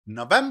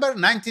November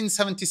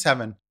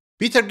 1977.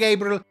 Peter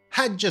Gabriel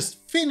had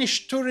just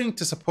finished touring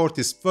to support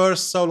his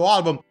first solo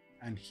album,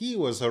 and he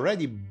was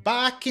already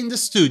back in the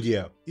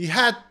studio. He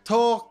had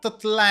talked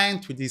at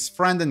length with his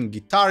friend and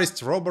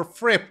guitarist Robert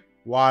Fripp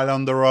while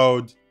on the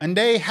road, and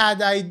they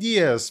had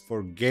ideas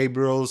for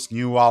Gabriel's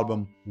new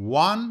album,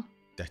 one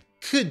that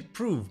could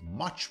prove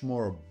much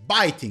more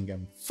biting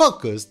and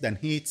focused than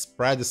its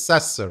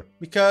predecessor.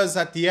 Because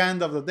at the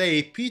end of the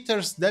day,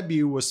 Peter's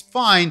debut was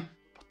fine,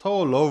 but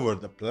all over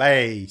the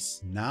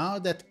place. Now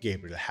that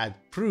Gabriel had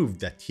proved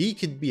that he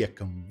could be a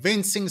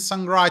convincing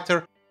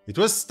songwriter, it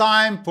was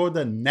time for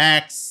the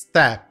next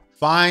step: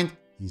 find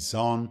his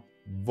own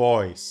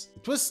voice.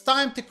 It was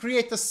time to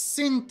create a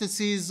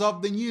synthesis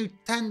of the new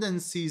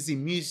tendencies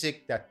in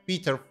music that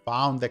Peter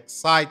found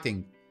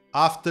exciting.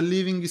 After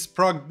leaving his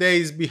prog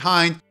days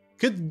behind,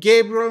 could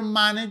Gabriel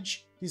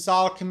manage his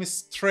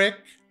alchemist trick?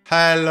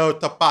 Hello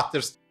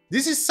Topatters,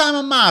 this is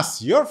Simon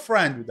Mas, your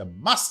friend with a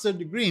master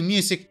degree in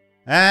music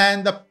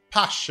and a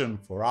passion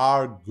for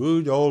our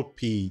good old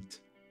Pete.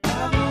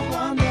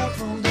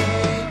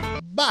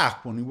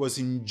 Back when he was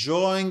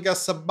enjoying a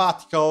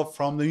sabbatical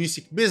from the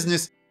music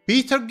business,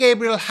 Peter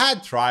Gabriel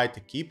had tried to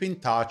keep in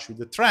touch with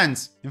the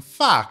trends. In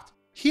fact,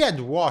 he had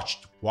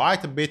watched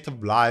quite a bit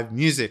of live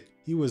music.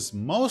 He was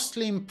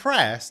mostly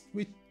impressed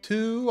with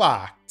two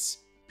acts.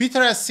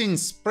 Peter has seen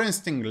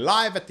Springsteen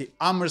live at the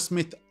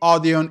Hammersmith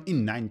Odeon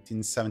in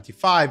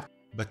 1975,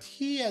 but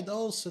he had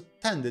also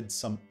attended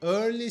some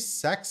early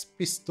Sex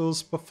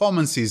Pistols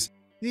performances.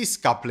 This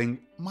coupling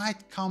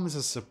might come as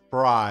a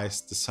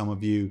surprise to some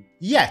of you.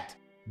 Yet,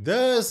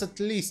 there's at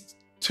least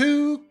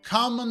two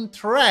common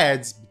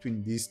threads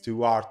between these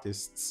two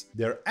artists: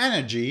 their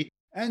energy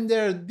and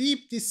their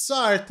deep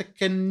desire to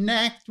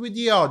connect with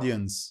the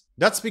audience.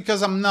 That's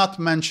because I'm not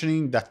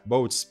mentioning that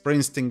both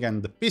Springsteen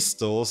and the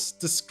Pistols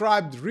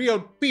described real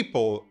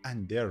people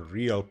and their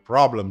real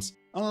problems,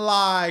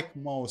 unlike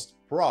most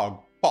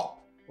prog, pop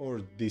or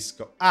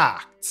disco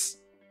acts.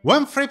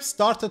 When Fripp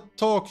started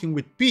talking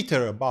with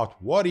Peter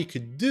about what he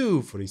could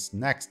do for his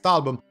next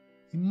album,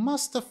 he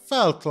must have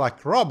felt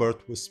like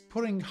Robert was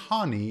pouring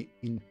honey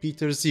in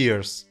Peter's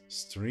ears.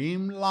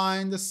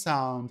 Streamline the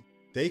sound,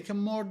 take a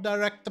more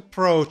direct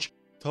approach,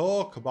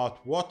 talk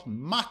about what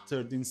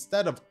mattered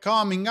instead of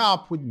coming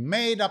up with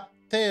made-up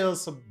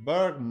tales of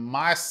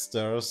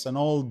Bergmeisters and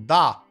all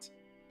that.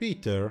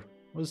 Peter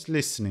was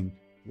listening.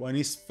 When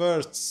his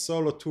first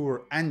solo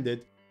tour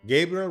ended,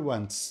 Gabriel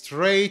went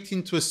straight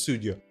into a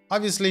studio.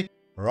 Obviously,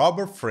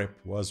 Robert Fripp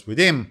was with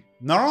him.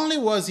 Not only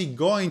was he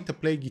going to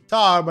play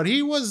guitar, but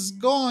he was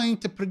going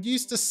to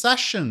produce the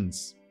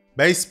sessions.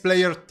 Bass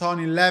player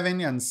Tony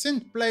Levin and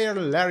synth player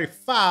Larry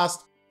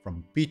Fast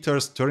from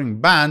Peter's touring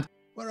band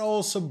were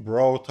also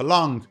brought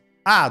along.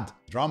 Add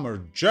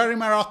drummer Jerry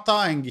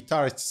Marotta and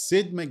guitarist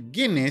Sid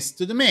McGuinness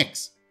to the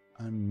mix.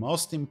 And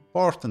most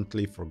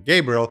importantly for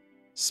Gabriel,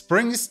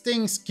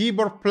 Springsteen's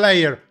keyboard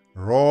player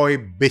Roy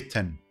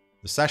Bittan.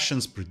 The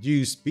sessions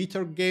produced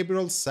Peter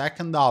Gabriel's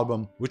second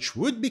album, which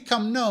would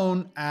become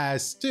known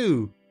as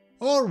 2,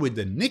 or with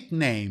the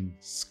nickname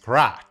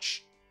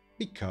Scratch,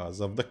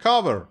 because of the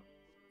cover.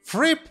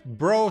 Fripp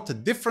brought a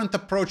different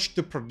approach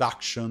to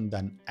production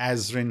than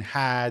Ezrin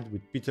had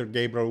with Peter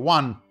Gabriel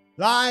 1.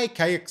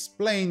 Like I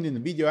explained in the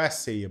video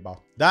essay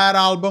about that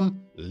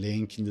album,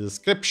 link in the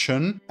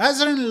description,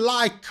 Ezrin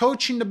liked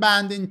coaching the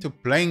band into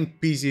playing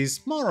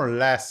pieces more or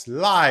less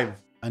live.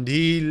 And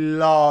he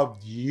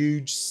loved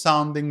huge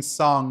sounding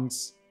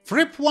songs.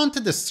 Fripp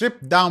wanted a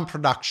stripped down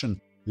production,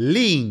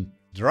 lean,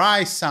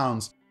 dry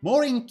sounds,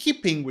 more in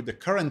keeping with the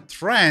current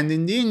trend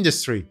in the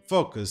industry,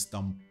 focused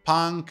on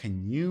punk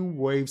and new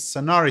wave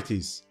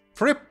sonorities.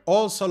 Fripp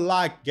also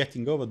liked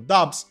getting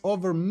overdubs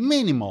over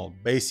minimal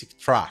basic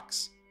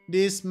tracks.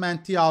 This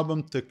meant the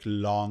album took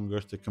longer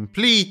to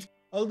complete,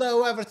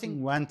 although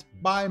everything went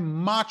by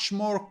much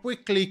more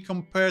quickly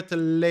compared to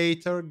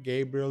later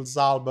Gabriel's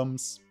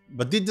albums.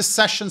 But did the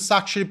sessions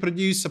actually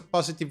produce a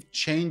positive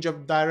change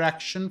of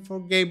direction for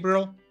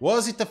Gabriel?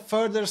 Was it a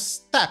further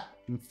step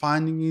in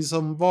finding his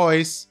own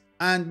voice?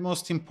 And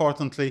most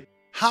importantly,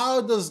 how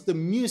does the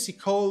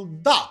music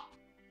hold up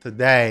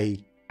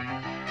today?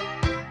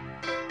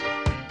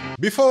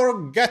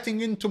 Before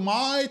getting into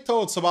my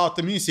thoughts about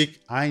the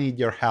music, I need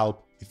your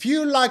help. If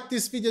you like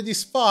this video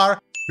this far,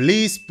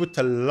 please put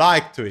a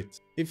like to it.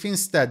 If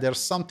instead there's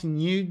something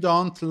you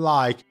don't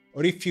like,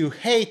 or if you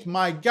hate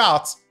my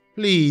guts,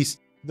 please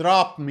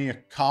drop me a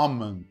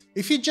comment.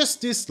 If you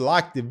just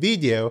dislike the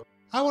video,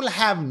 I will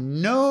have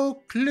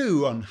no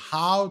clue on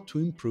how to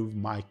improve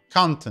my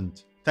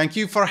content. Thank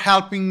you for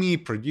helping me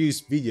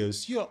produce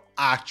videos you'll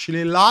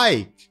actually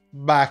like.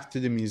 Back to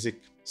the music.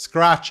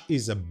 Scratch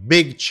is a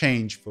big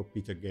change for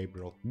Peter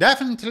Gabriel.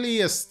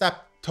 Definitely a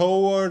step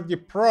toward the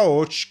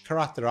approach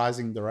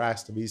characterizing the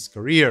rest of his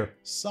career.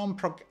 Some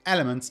prog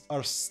elements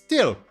are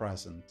still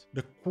present.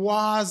 The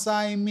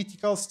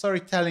quasi-mythical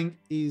storytelling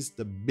is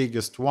the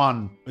biggest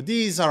one, but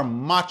these are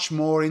much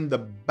more in the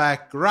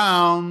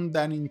background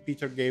than in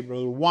Peter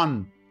Gabriel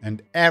 1,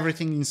 and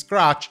everything in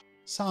Scratch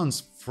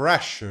sounds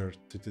fresher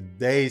to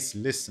today's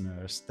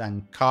listeners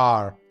than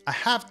Car. I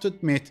have to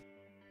admit,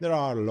 there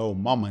are low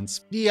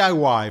moments.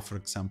 DIY, for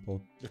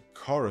example. The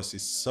chorus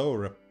is so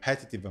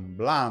repetitive and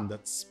bland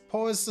that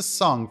spoils the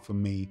song for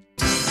me.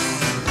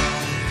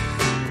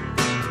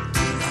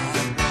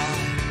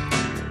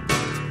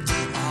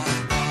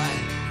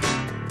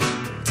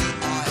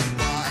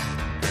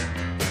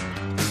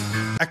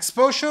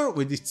 Exposure,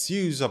 with its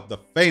use of the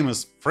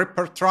famous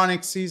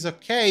Frippertronics, is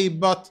okay,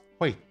 but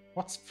wait,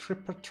 what's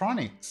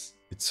Frippertronics?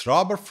 It's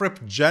Robert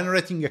Fripp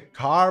generating a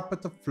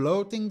carpet of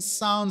floating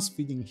sounds,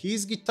 feeding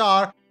his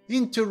guitar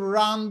into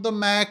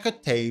random echo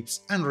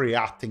tapes and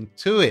reacting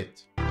to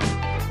it.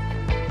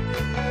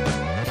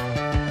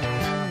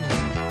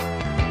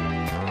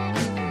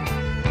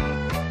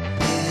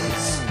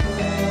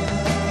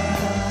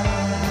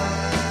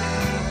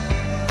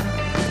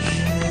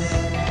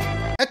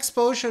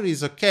 Exposure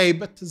is okay,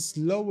 but a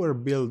slower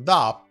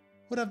build-up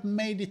would have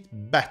made it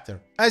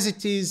better. As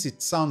it is,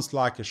 it sounds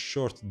like a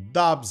short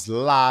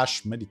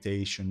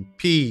dub/meditation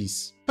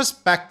piece.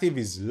 Perspective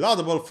is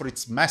laudable for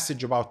its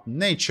message about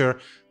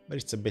nature, but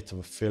it's a bit of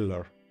a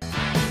filler.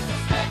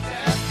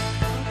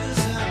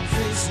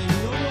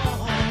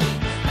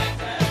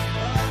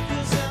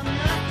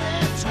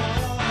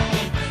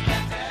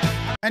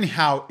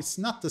 Anyhow, it's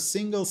not the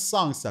single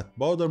songs that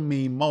bother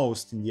me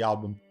most in the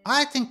album.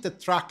 I think the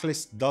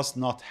tracklist does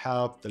not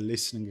help the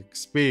listening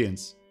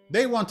experience.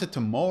 They wanted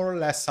to more or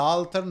less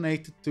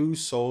alternate the two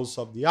souls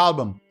of the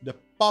album, the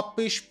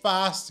popish,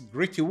 fast,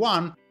 gritty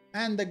one,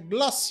 and the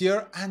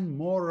glossier and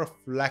more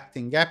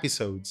reflecting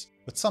episodes.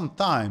 But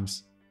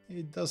sometimes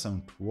it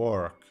doesn't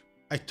work.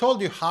 I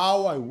told you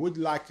how I would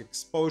like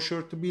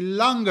Exposure to be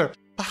longer.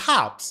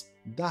 Perhaps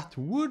that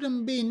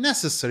wouldn't be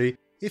necessary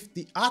if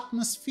the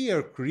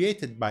atmosphere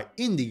created by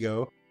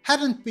Indigo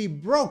hadn't been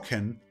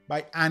broken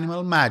by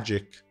Animal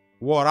Magic.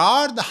 What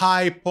are the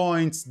high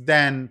points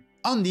then?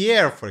 On the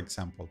Air, for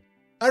example.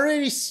 A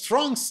really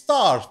strong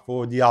start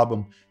for the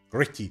album.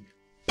 Gritty,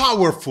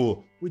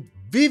 powerful, with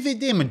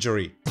vivid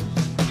imagery.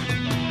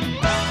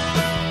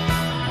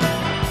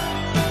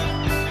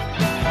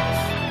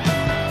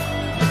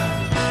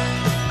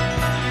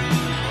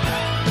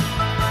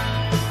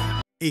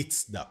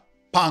 It's the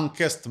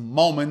punkest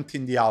moment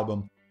in the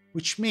album,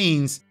 which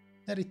means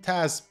that it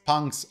has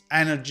punk's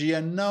energy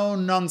and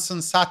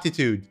no-nonsense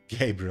attitude.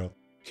 Gabriel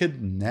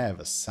could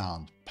never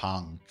sound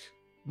punk.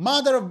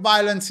 Mother of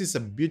Violence is a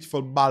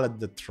beautiful ballad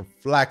that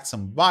reflects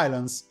on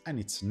violence and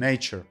its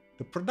nature.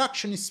 The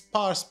production is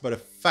sparse but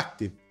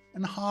effective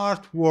and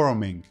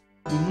heartwarming.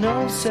 You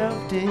know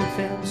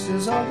self-defense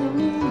is all you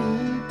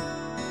need.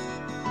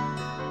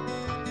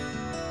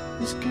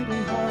 It's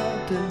getting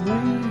hard to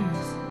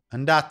breathe.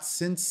 And that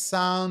synth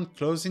sound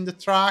closing the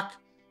track,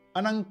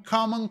 an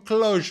uncommon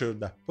closure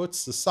that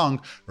puts the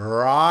song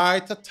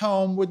right at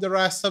home with the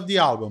rest of the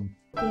album.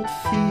 Good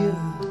feel.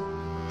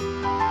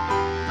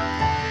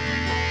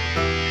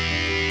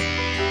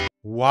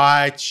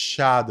 White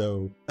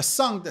Shadow, a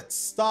song that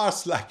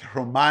starts like a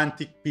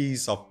romantic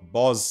piece of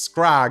Boz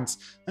Scruggs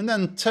and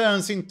then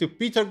turns into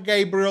Peter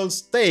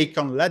Gabriel's take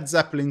on Led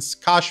Zeppelin's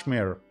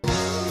Kashmir.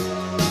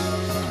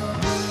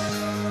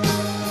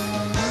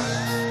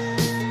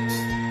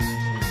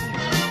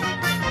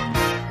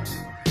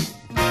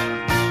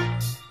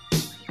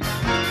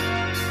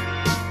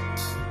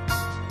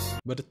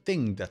 But the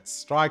thing that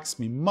strikes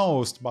me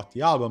most about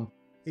the album,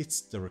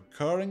 it's the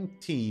recurring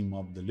theme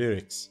of the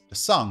lyrics. The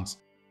songs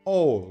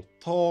all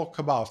talk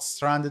about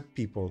stranded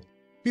people,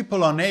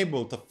 people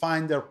unable to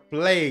find their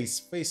place,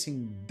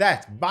 facing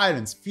death,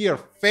 violence, fear,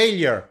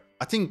 failure.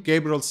 I think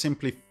Gabriel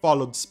simply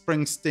followed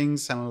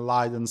Springsteen's and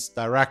Lydon's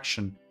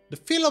direction. The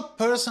feel of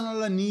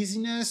personal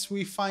uneasiness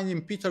we find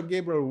in Peter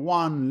Gabriel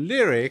 1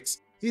 lyrics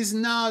is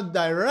now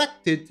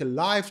directed to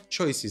life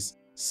choices,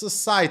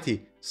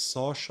 society,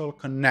 social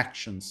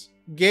connections.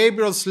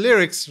 Gabriel's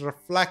lyrics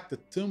reflect the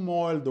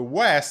turmoil the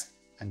West,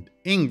 and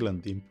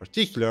England in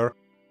particular,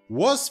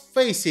 was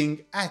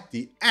facing at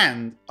the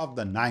end of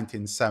the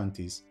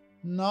 1970s.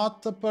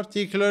 Not a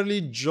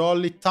particularly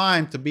jolly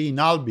time to be in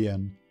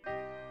Albion.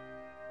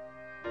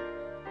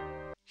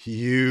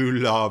 You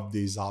love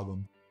this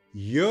album.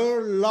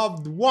 Your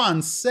loved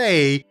ones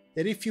say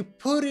that if you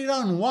put it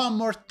on one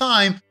more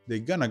time, they're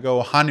gonna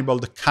go Hannibal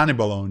the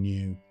Cannibal on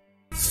you.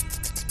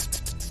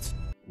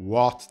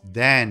 What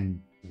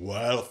then?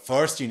 Well,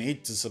 first you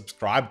need to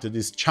subscribe to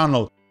this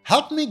channel.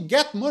 Help me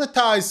get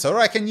monetized so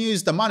I can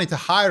use the money to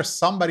hire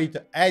somebody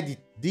to edit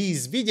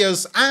these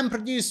videos and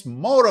produce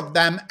more of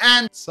them.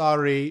 And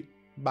sorry,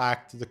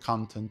 back to the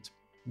content.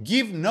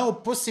 Give No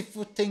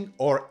Pussyfooting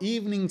or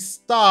Evening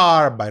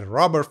Star by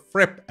Robert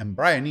Fripp and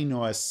Brian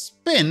Eno a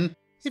spin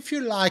if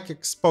you like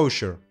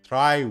Exposure.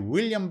 Try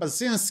William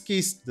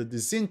Basinski's The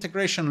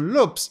Disintegration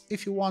Loops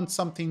if you want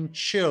something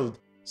chilled,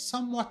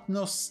 somewhat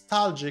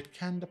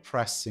nostalgic and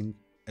depressing,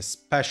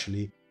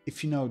 especially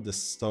if you know the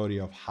story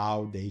of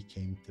how they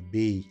came to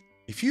be.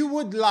 If you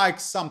would like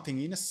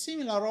something in a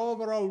similar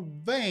overall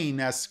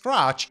vein as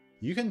Scratch,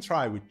 you can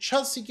try with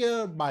Chelsea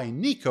Girl by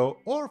Nico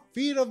or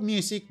Fear of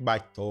Music by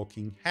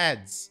Talking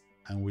Heads.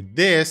 And with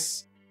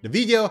this, the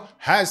video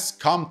has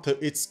come to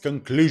its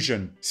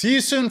conclusion. See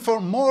you soon for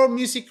more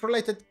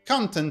music-related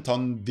content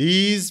on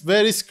these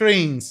very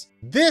screens.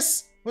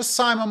 This was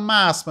Simon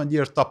Mas, my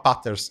dear top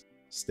hatters.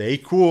 Stay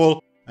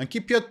cool and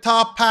keep your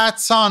top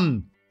hats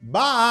on.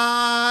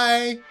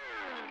 Bye!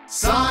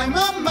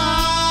 Simon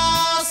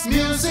Mas,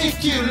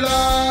 music you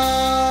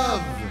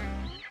love.